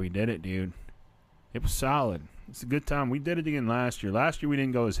first year we did it, dude. It was solid. It's a good time. We did it again last year. Last year we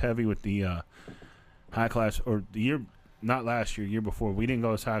didn't go as heavy with the high class, or the year, not last year, year before. We didn't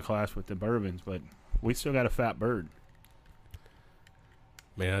go as high class with the bourbons, but we still got a fat bird.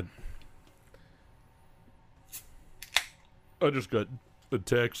 Man, I just got a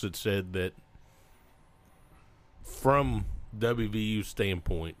text that said that from WVU's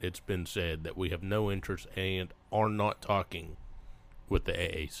standpoint, it's been said that we have no interest and are not talking with the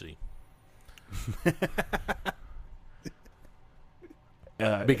AAC.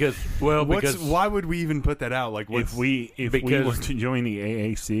 Because why would we even put that out? Like, if we were to join the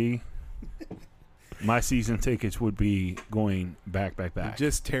AAC, my season tickets would be going back.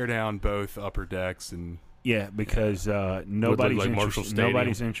 just tear down both upper decks and Yeah, because nobody's like Marshall interested. Stadium.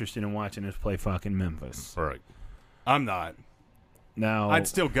 Nobody's interested in watching us play fucking Memphis. All right. I'm not. Now I'd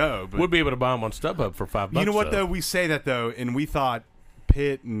still go, but We'll be able to buy them on StubHub for $5. you know what though? We say that though, and we thought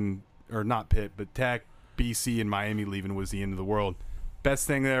Pitt or not Pitt, but Tech, BC, and Miami leaving was the end of the world. Best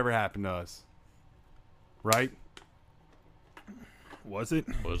thing that ever happened to us, right? was it?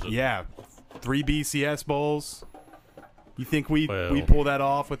 Was it? Yeah, 3 BCS bowls. You think we Well. pull that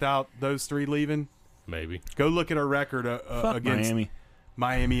off without those 3 leaving? Maybe. Go look at our record Fuck against Miami.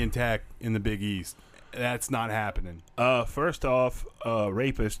 Miami and Tech in the Big East. That's not happening. First off,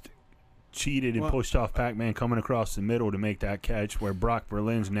 Rapist cheated and Well- pushed off Pac-Man coming across the middle to make that catch where Brock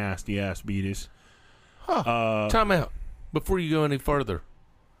Berlin's nasty ass beat us. Time out. Before you go any further,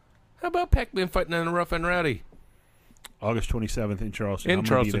 how about Pac-Man fighting in a Rough and Rowdy? August 27th in Charleston. In I'm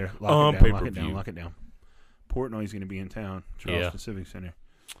Charleston. Gonna be there. On Lock it down, lock it pay-per-view. down, lock it down. Portnoy's going to be in town. Charleston Yeah. Civic Center.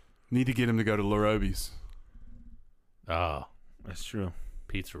 Need to get him to go to Larobi's. Ah, That's true.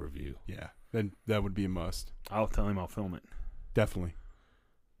 pizza review. Yeah, then that would be a must. I'll tell him I'll film it. Definitely.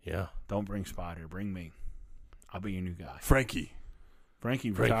 Yeah. Don't bring Spider. Bring me. I'll be your new guy. Frankie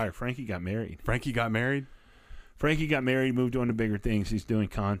Frankie retired. Frankie got married. got married. Frankie got married, moved on to bigger things. He's doing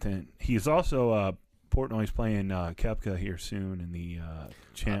content. He's also Portnoy's playing Kepka here soon in the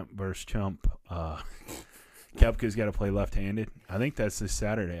Champ versus Chump. Kepka's got to play left-handed. I think that's this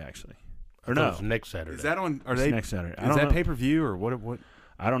Saturday, actually. Or I thought it no, was next Saturday. Is that on? Are it's they? next Saturday. I Is don't that know. pay per view or what? What?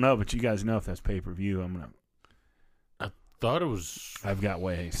 I don't know, but you guys know if that's pay-per-view. Thought it was I've got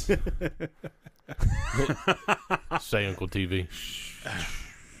ways. Say Uncle TV.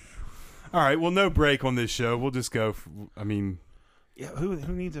 All right. Well, no break on this show. We'll just go. I mean, Yeah, who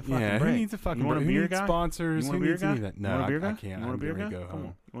needs a fucking yeah. break? Who needs a fucking You want break? a Who beer needs guy? sponsors? You want Who a beer needs any guy? of that? You No, want a beer I guy? can't. You want a I'm beer gonna guy? go Come home. on.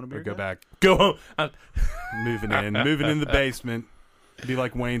 You want a Or beer go guy? back. Go home. Moving in the basement. Be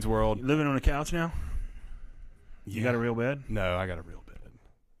like Wayne's World. You living on a couch now? You Yeah. got a real bed? No, I got a real bed.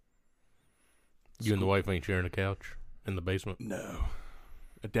 You and the wife ain't sharing a couch in the basement. No,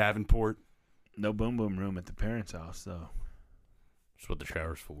 a Davenport. No boom boom room at the parents' house, though. That's what the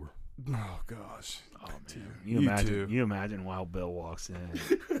shower's for. Oh gosh. Oh man, You too. You imagine Wild Bill walks in.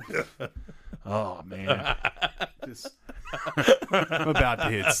 Oh man. Just, I'm about to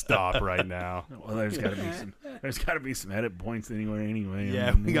hit stop right now. Well, there's got to be some edit points anywhere anyway. Yeah,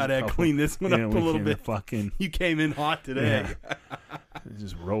 I mean, we there's gotta a couple- clean this one yeah, up a we little can bit. Fucking You came in hot today,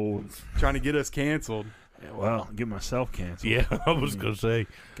 just rolled. trying to get us canceled. Yeah, well, get myself canceled. Yeah, I was gonna say.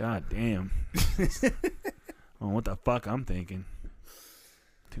 God damn. Well, what the fuck I'm thinking?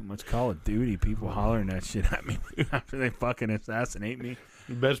 Too much Call of Duty. People hollering that shit at me after they fucking assassinate me.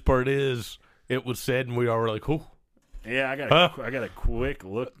 The best part is it was said, and we all were like, "Oh, Yeah, I got a quick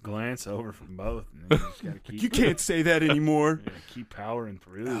glance over from both. And then you just gotta keep, You can't say that anymore. yeah, keep powering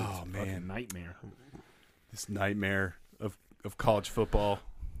through. Oh, It's a man. fucking nightmare. This nightmare of college football.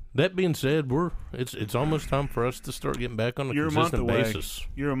 That being said, it's almost time for us to start getting back on a You're a month consistent away. basis.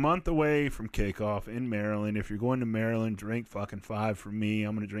 You're a month away from kickoff in Maryland. If you're going to Maryland, drink fucking 5 for me.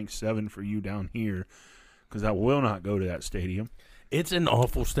 I'm going to drink 7 for you down here because I will not go to that stadium. It's an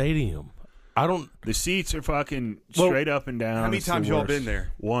awful stadium. I don't. The seats are fucking Well, straight up and down. How many It's the times y'all worst. been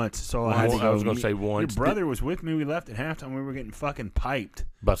there? Once. So I had to I go. was gonna say once. Your brother was with me. We left at halftime. We were getting fucking piped.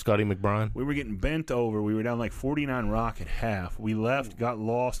 By Scotty McBride. We were getting bent over. We were down like 49 Rock at half. We left, got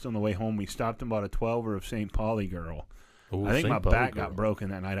lost on the way home. We stopped and bought a 12er of St. Pauli Girl. Ooh, I think St. my Pauli back girl. got broken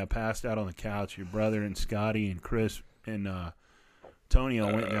that night. I passed out on the couch. Your brother and Scotty and Chris and Tony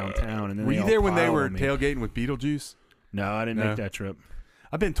all went downtown. And then Were they you all there when they piled were on me. tailgating with Beetlejuice? No, I didn't No. make that trip.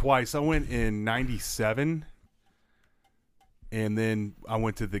 I've been twice. I went in '97, and then I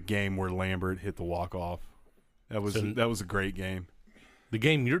went to the game where Lambert hit the walk-off. That was a great game. The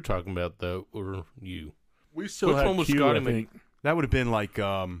game you're talking about, though, or you? We still Which had one was Q, Scotty I think. That would have been like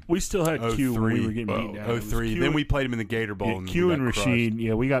We still had Q when we 03. were getting beat down. It was 03. Q Then we played him in the Gator Bowl. yeah, and Q we and got crushed. Rashid.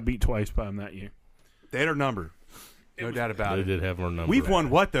 Yeah, we got beat twice by them that year. They had our number. No doubt about They it. did have our number. We've won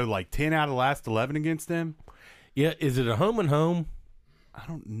what, though? Like 10 out of the last 11 against them? Yeah, is it a home and home? I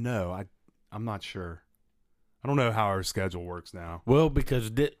don't know. I'm not sure. I don't know how our schedule works now. Well,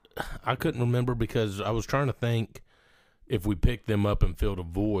 because I couldn't remember because I was trying to think if we picked them up and filled a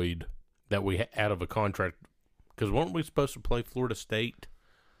void that we out of a contract. Because weren't we supposed to play Florida State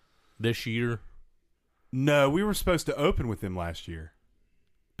this year? No, we were supposed to open with them last year.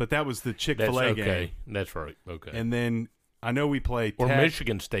 But that was the Chick-fil-A game. Okay, that's right. Okay. And then I know we played Or Tech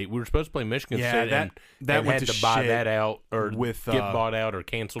Michigan State. We were supposed to play Michigan Yeah, State that and went had to to buy shit that out or with, get bought out or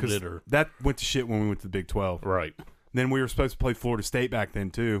canceled 'cause it or that went to shit when we went to the Big 12. right. Then we were supposed to play Florida State back then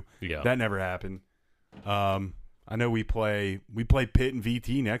too. Yeah. That never happened. I know we play Pitt and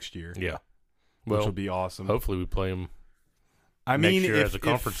VT next year, Yeah. which Well, will be awesome. hopefully we play them I next mean, year if, as a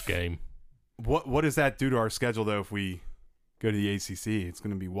conference if, game. What does that do to our schedule though if we go to the ACC? It's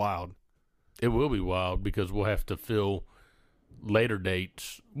going to be wild. It will be wild because we'll have to fill later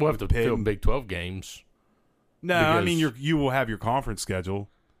dates. We'll have to Pitt fill and- Big 12 games. No, I Because- mean you will have your conference schedule,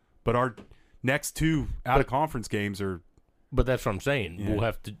 but our next two out of conference games are But that's what I'm saying. Yeah. We'll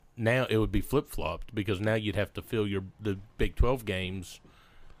have to now. It would be flip flopped because now you'd have to fill the Big 12 games.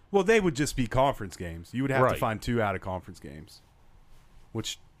 well, they would just be conference games. You would have to Right. find two out of conference games,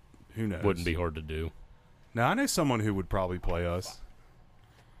 which who knows Wouldn't be hard to do. Now I know someone who would probably play us,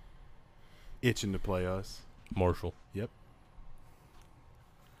 itching to play us. Marshall. Yep,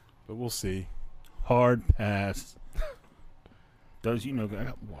 but we'll see. Hard pass. Does you no good? I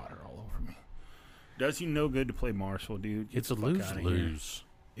got water all over me. Does you no good to play Marshall, dude? Get It's a the fuck outta here. lose-lose.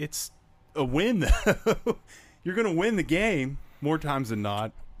 It's a win though. You're going to win the game more times than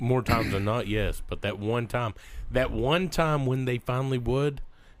not. More times than not, yes. But that one time when they finally would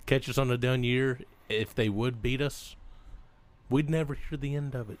catch us on a down year, if they would beat us, we'd never hear the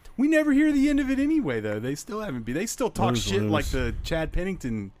end of it. We never hear the end of it anyway, though. They still haven't beat. They still talk Lose, shit lose. like the Chad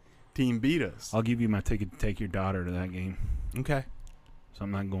Pennington team beat us. I'll give you my ticket to take your daughter to that game. Okay, So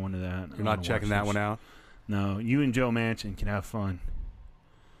I'm not going to that. you're not checking that one out. No, you and Joe Manchin can have fun.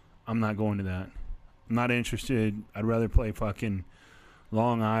 I'm not going to that. I'm not interested. I'd rather play fucking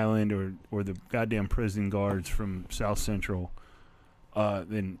Long Island or the goddamn prison guards from South Central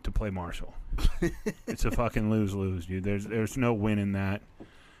than to play Marshall. It's a fucking lose-lose, dude. There's no win in that.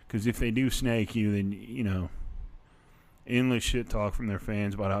 Because if they do snake you, then, you know, endless shit talk from their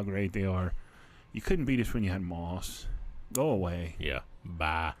fans about how great they are. You couldn't beat us when you had Moss. Go away. Yeah.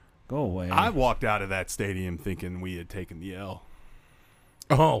 Bye. Go away. I walked out of that stadium thinking we had taken the L.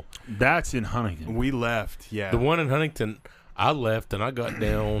 Oh, That's in Huntington. We left, yeah. the one in Huntington, I left and I got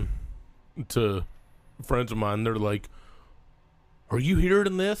down to friends of mine. They're like, "Are you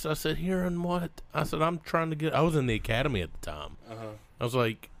hearing this?" I said, "Hearing what?" I said, "I'm trying to get." I was in the academy at the time. I was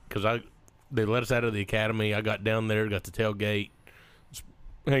like, because they let us out of the academy. I got down there, got to tailgate,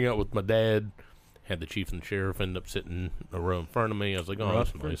 hang out with my dad. Had the chief and the sheriff end up sitting in a row in front of me. I was like, "Oh, that's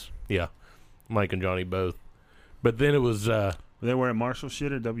Rutherford? nice." Yeah, Mike and Johnny both. But then it was Were they wearing Marshall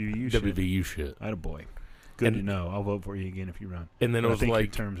shit or WVU shit? WVU shit. I had a boy. Good And- to know. I'll vote for you again if you run. And then But it I was think like,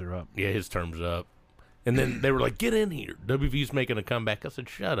 your terms are up. yeah, his term's up. And then they were like, "Get in here. WVU's making a comeback." I said,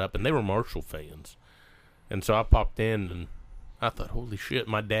 "Shut up." And they were Marshall fans. And so I popped in and I thought, holy shit.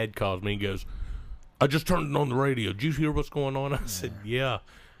 My dad calls me and goes, "I just turned it on the radio. Did you hear what's going on?" I said, "Yeah."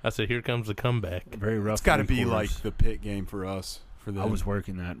 I said, "Here comes the comeback." Very rough. It's got to be three-quarters. like the Pitt game for us. For them. I was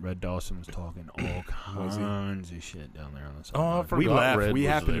working that. Red Dawson was talking all kinds of shit down there on the Oh, I sideline. forgot we left. Red We was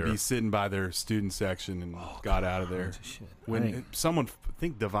happened there. to be sitting by their student section and got out of there. Kinds of shit. When I think someone, I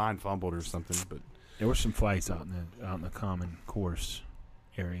think Divine fumbled or something, but there were some fights out in the common course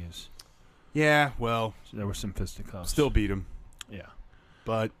areas. yeah, well, So there were some fisticuffs. still beat them. yeah.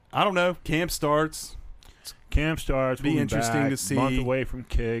 But I don't know. Camp starts. Camp starts. Be we'll interesting back, to see month away from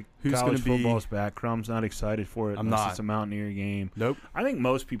kick. who's College gonna be- football's back. Crumb's not excited for it. I'm unless not. It's a Mountaineer game. Nope. I think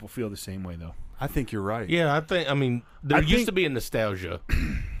most people feel the same way though. I think you're right. Yeah, I mean, there I used think- to be a nostalgia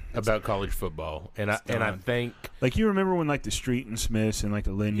about college football. And I done. think, Like you remember when like the Street and Smiths and like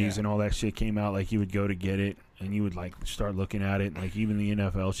the Lindy's Yeah. and all that shit came out, like you would go to get it and you would like start looking at it, and like even the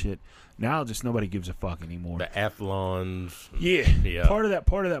NFL shit. Now just nobody gives a fuck anymore. the Athlons. Yeah. Yeah. Part of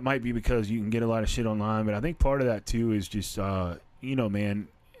that might be because you can get a lot of shit online, but I think part of that too is just you know, man,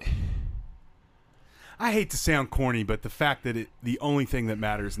 I hate to sound corny, but the fact that the only thing that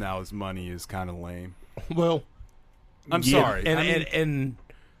matters now is money is kind of lame. Well, I'm Yeah, sorry. and, I mean, and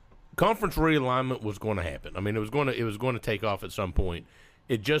conference realignment was going to happen. I mean, it was going to take off at some point.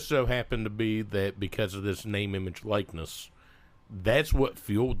 It just so happened to be that because of this name, image, likeness, that's what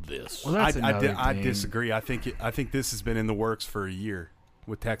fueled this. Well, that's I disagree. I think this has been in the works for a year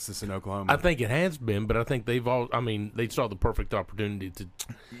with Texas and Oklahoma. I think it has been, but I think they saw the perfect opportunity to.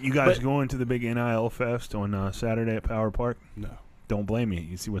 You guys going to the big NIL Fest on Saturday at Power Park? No. Don't blame me.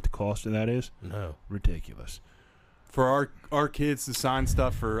 You see what the cost of that is? No. Ridiculous. For our kids to sign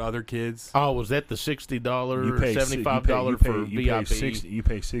stuff for other kids. Oh, was that the $60, $75 for VIP? You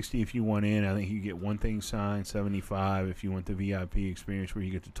pay $60 if you want in. I think you get one thing signed, $75 if you want the VIP experience where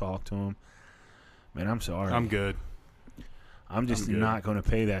you get to talk to them. Man, I'm sorry. I'm good. I'm just not going to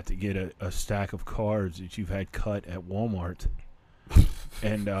pay that to get a stack of cards that you've had cut at Walmart.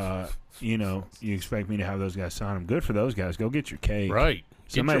 And, you expect me to have those guys sign them. Good for those guys. Go get your cake. Right.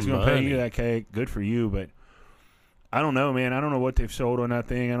 Somebody's going to pay you that cake. Good for you, but I don't know, man. I don't know what they've sold on that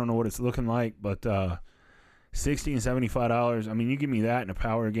thing. I don't know what it's looking like, but $60 and $75. I mean, you give me that in a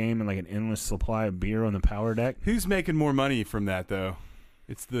power game and like an endless supply of beer on the power deck. Who's making more money from that, though?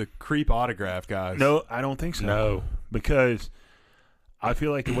 It's the creep autograph guys. No, I don't think so. No. Because I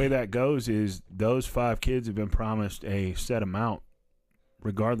feel like the way that goes is those 5 kids have been promised a set amount,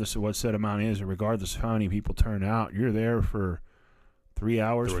 regardless of what set amount is or regardless of how many people turn out. You're there for 3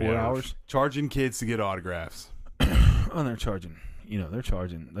 hours, 4 hours. Charging kids to get autographs. Oh, they're charging. They're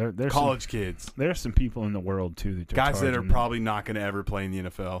charging. There's college kids. There's some people in the world too that guys that are probably not going to ever play in the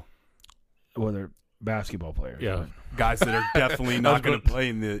NFL. Well, they're basketball players. Yeah, but. Guys that are definitely not going to play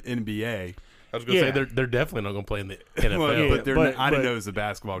in the NBA. I was going to say they're definitely not going to play in the NFL. Well, I didn't know it was the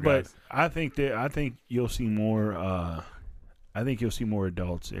basketball guys. But I think you'll see more. I think you'll see more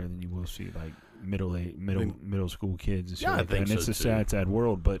adults there than you will see like middle school kids. And stuff like think that. And it's a sad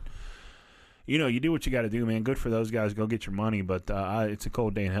world, but. You do what you got to do, man. Good for those guys. Go get your money. But it's a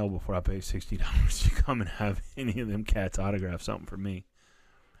cold day in hell before I pay $60 to come and have any of them cats autograph something for me.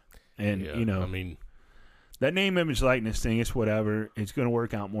 And I mean, that name, image, likeness thing. It's whatever. It's going to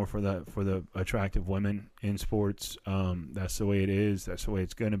work out more for the attractive women in sports. That's the way it is. That's the way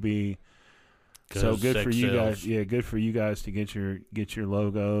it's going to be. So good for you guys. Yeah, good for you guys to get your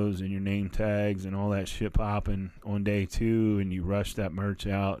logos and your name tags and all that shit popping on day 2, and you rush that merch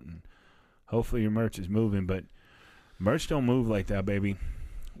out and. Hopefully your merch is moving, but merch don't move like that, baby.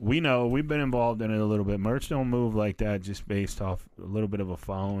 We know. We've been involved in it a little bit. Merch don't move like that just based off a little bit of a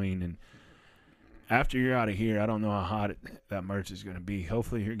following. And after you're out of here, I don't know how hot that merch is going to be.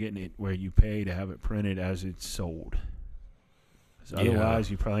 Hopefully you're getting it where you pay to have it printed as it's sold.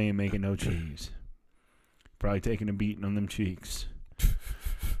 Otherwise, you probably ain't making no cheese. Probably taking a beating on them cheeks.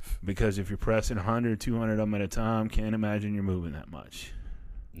 Because if you're pressing 100, 200 of them at a time, can't imagine you're moving that much.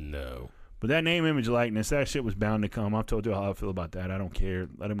 No. But that name, image, likeness, that shit was bound to come. I've told you how I feel about that. I don't care.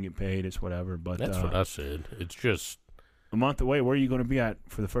 Let them get paid. It's whatever. But that's what I said. It's just a month away. Where are you going to be at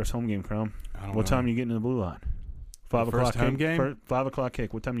for the first home game, Chrome? What time are you getting to the blue line? 5 o'clock first home game? 5 o'clock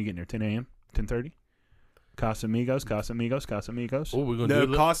kick. What time are you getting there? 10 a.m.? 10:30? Casamigos. Oh, we're going to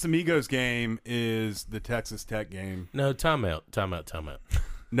do Casamigos game is the Texas Tech game. No, timeout.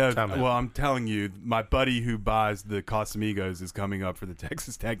 No, well, I'm telling you, my buddy who buys the Casamigos is coming up for the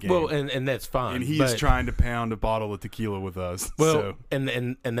Texas Tech game. Well, and that's fine. And he's trying to pound a bottle of tequila with us. Well, so.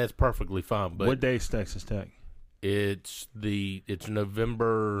 and that's perfectly fine. But what day is Texas Tech? It's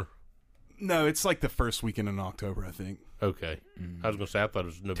November. No, it's like the first weekend in October, I think. Okay. I was going to say, I thought it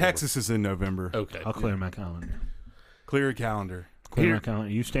was November. Texas is in November. Okay. I'll clear my calendar. Clear a calendar. Clear my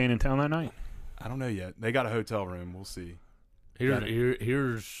calendar. You staying in town that night? I don't know yet. They got a hotel room. We'll see.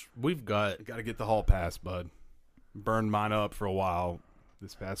 We've got to get the hall pass, bud. Burned mine up for a while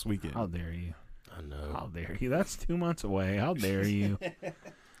this past weekend. How dare you? I know. How dare you? That's 2 months away. How dare you?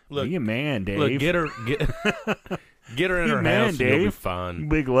 Look, be a man, Dave. Look, get her in her man, house, Dave. and you'll be fine.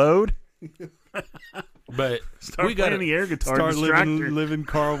 Big load. But we got the air guitar. Start living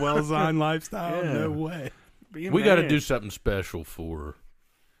Carl Wellsine lifestyle. Yeah. No way. We got to do something special for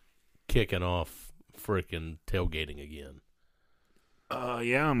kicking off freaking tailgating again.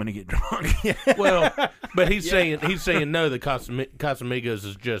 Yeah, I'm gonna get drunk. Well, but he's saying no. The Casamigos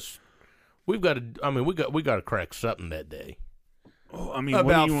is just we got to crack something that day. Oh, I mean,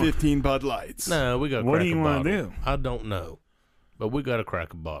 about 15 Bud Lights. No, we got to. What crack do you want to do? I don't know, but we got to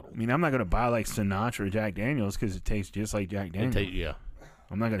crack a bottle. I mean, I'm not gonna buy like Sinatra Jack Daniels because it tastes just like Jack Daniels. Yeah,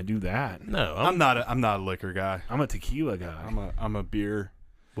 I'm not gonna do that. No, I'm not a liquor guy. I'm a tequila guy. I'm a beer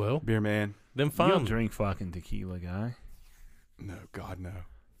man. Then fine. You don't drink fucking tequila, guy. No, God, no.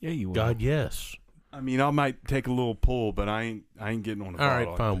 Yeah, you will. God, yes. I mean, I might take a little pull, but I ain't getting on a bottle.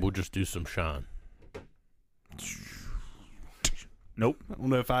 All right, fine. We'll just do some shine. Nope. I don't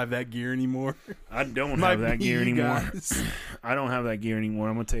know if I have that gear anymore. I don't Might have that be gear you anymore. guys. I don't have that gear anymore.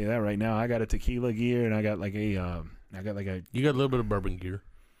 I'm gonna tell you that right now. I got a tequila gear, and I got like a, You got a little bit of bourbon gear.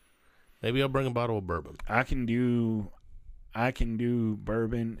 Maybe I'll bring a bottle of bourbon. I can do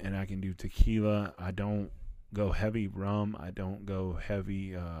bourbon and I can do tequila. I don't go heavy rum. I don't go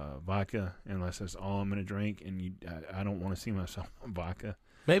heavy vodka unless that's all I'm gonna drink. And I don't want to see myself on vodka.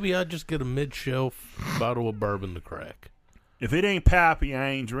 Maybe I'll just get a mid-shelf bottle of bourbon to crack. If it ain't Pappy, I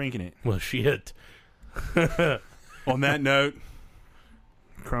ain't drinking it. Well, shit. On that note,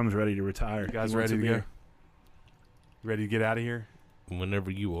 Crumb's ready to retire. you guys He wants ready a to go? beer. Ready to get out of here? Whenever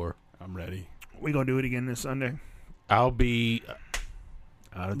you are. I'm ready. We gonna do it again this Sunday. I'll be...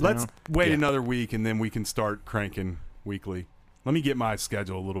 Out of Let's town. wait another week, and then we can start cranking weekly. Let me get my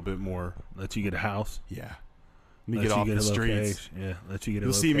schedule a little bit more. Let you get a house. Yeah. Let me Let get you off get the a streets. location. Yeah, let you get a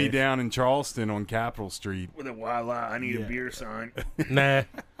You'll see me location. down in Charleston on Capitol Street. With a voila, I need Yeah. a beer sign. Nah.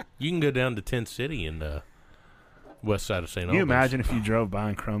 You can go down to Tent City in the west side of St. Can you Albans. imagine if you drove by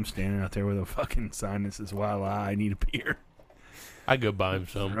and Crumb standing out there with a fucking sign that says voila, I need a beer? I'd go buy him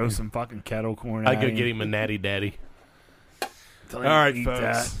some. Throw some fucking kettle corn I'd at go get him a Natty Daddy. Tell All him to right, eat folks.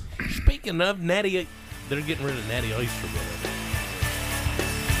 that. Speaking of Natty, they're getting rid of Natty Oyster Bar.